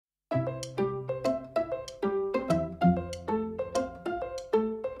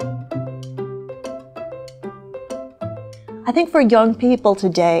I think for young people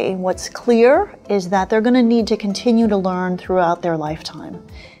today, what's clear is that they're going to need to continue to learn throughout their lifetime.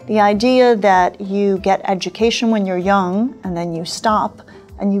 The idea that you get education when you're young and then you stop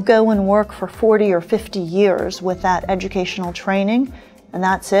and you go and work for 40 or 50 years with that educational training and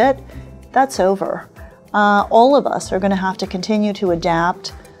that's it, that's over. All of us are going to have to continue to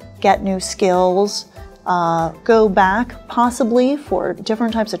adapt, get new skills, go back possibly for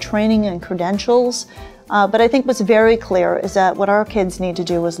different types of training and credentials. But I think what's very clear is that what our kids need to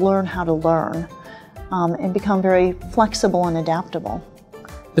do is learn how to learn and become very flexible and adaptable.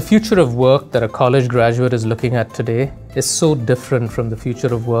 The future of work that a college graduate is looking at today is so different from the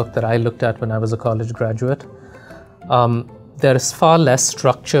future of work that I looked at when I was a college graduate. There is far less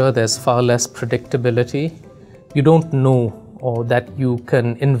structure, there's far less predictability. You don't know or that you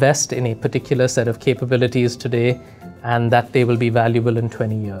can invest in a particular set of capabilities today and that they will be valuable in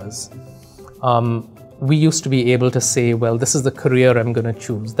 20 years. We used to be able to say, well, this is the career I'm going to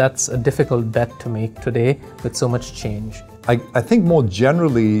choose. That's a difficult bet to make today with so much change. I think more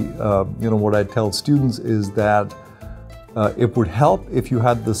generally, what I tell students is that it would help if you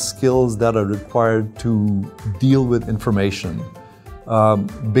had the skills that are required to deal with information.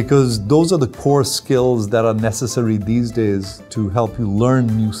 Because those are the core skills that are necessary these days to help you learn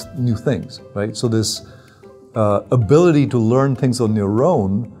new things, right? So this ability to learn things on your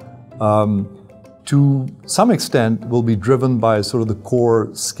own, to some extent, will be driven by sort of the core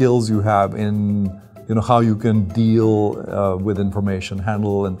skills you have in how you can deal with information,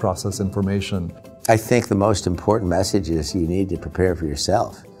 handle and process information. I think the most important message is you need to prepare for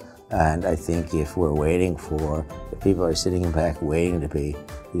yourself. And I think if we're waiting for, if people are sitting back waiting to be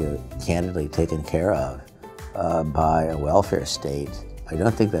candidly taken care of by a welfare state, I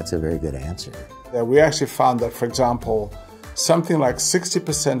don't think that's a very good answer. Yeah, we actually found that, for example, something like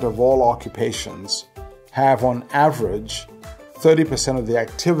 60% of all occupations have on average 30% of the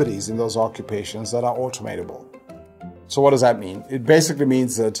activities in those occupations that are automatable. So what does that mean? It basically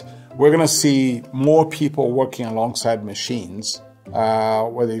means that we're going to see more people working alongside machines,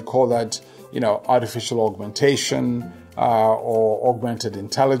 whether you call that artificial augmentation or augmented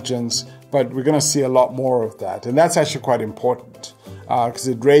intelligence, but we're going to see a lot more of that. And that's actually quite important because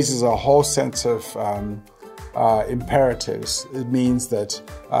it raises a whole sense of imperatives. It means that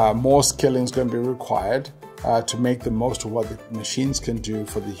more skilling is going to be required to make the most of what the machines can do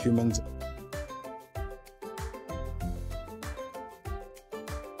for the humans.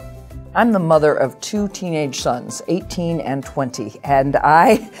 I'm the mother of 2 teenage sons, 18 and 20, and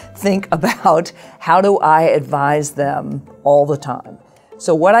I think about how do I advise them all the time.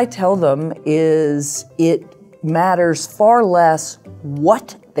 So what I tell them is it matters far less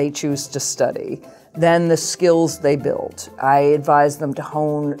what they choose to study than the skills they build. I advise them to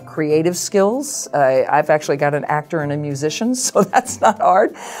hone creative skills. I've actually got an actor and a musician, so that's not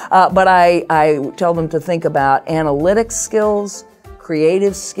hard. But I tell them to think about analytic skills,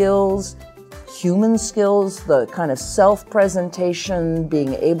 creative skills, human skills, the kind of self-presentation,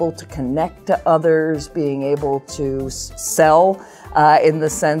 being able to connect to others, being able to sell in the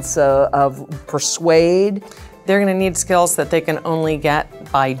sense of persuade. They're going to need skills that they can only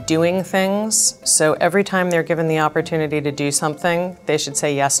get by doing things. So every time they're given the opportunity to do something, they should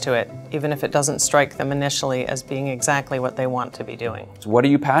say yes to it, even if it doesn't strike them initially as being exactly what they want to be doing. So what are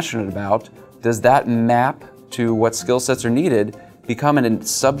you passionate about? Does that map to what skill sets are needed? Become a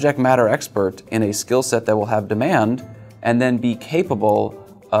subject matter expert in a skill set that will have demand, and then be capable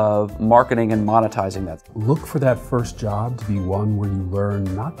of marketing and monetizing that. Look for that first job to be one where you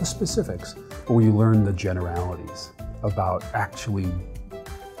learn not the specifics, but where you learn the generalities about actually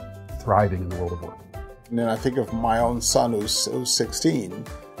thriving in the world of work. And then I think of my own son who's 16,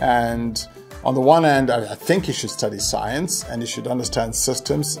 and on the one hand, I think he should study science and he should understand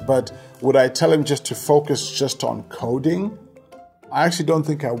systems, but would I tell him just to focus just on coding? I actually don't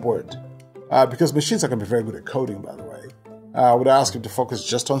think I would, because machines are going to be very good at coding, by the way. Would I ask him to focus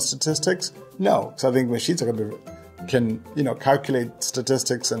just on statistics? No, because I think machines are going to can calculate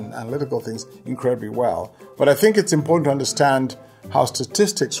statistics and analytical things incredibly well. But I think it's important to understand how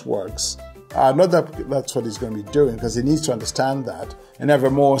statistics works. Not that that's what he's going to be doing, because he needs to understand that and have a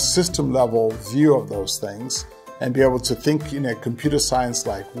more system-level view of those things and be able to think in a computer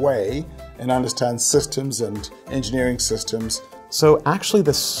science-like way and understand systems and engineering systems. So actually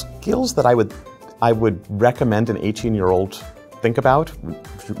the skills that I would recommend an 18-year-old think about,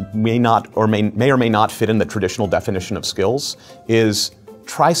 may or may not fit in the traditional definition of skills, is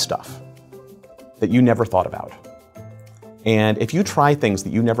try stuff that you never thought about. And if you try things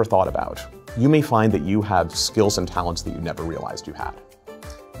that you never thought about, you may find that you have skills and talents that you never realized you had.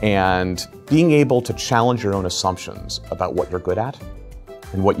 And being able to challenge your own assumptions about what you're good at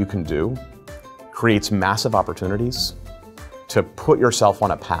and what you can do creates massive opportunities to put yourself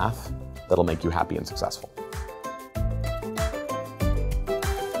on a path that'll make you happy and successful.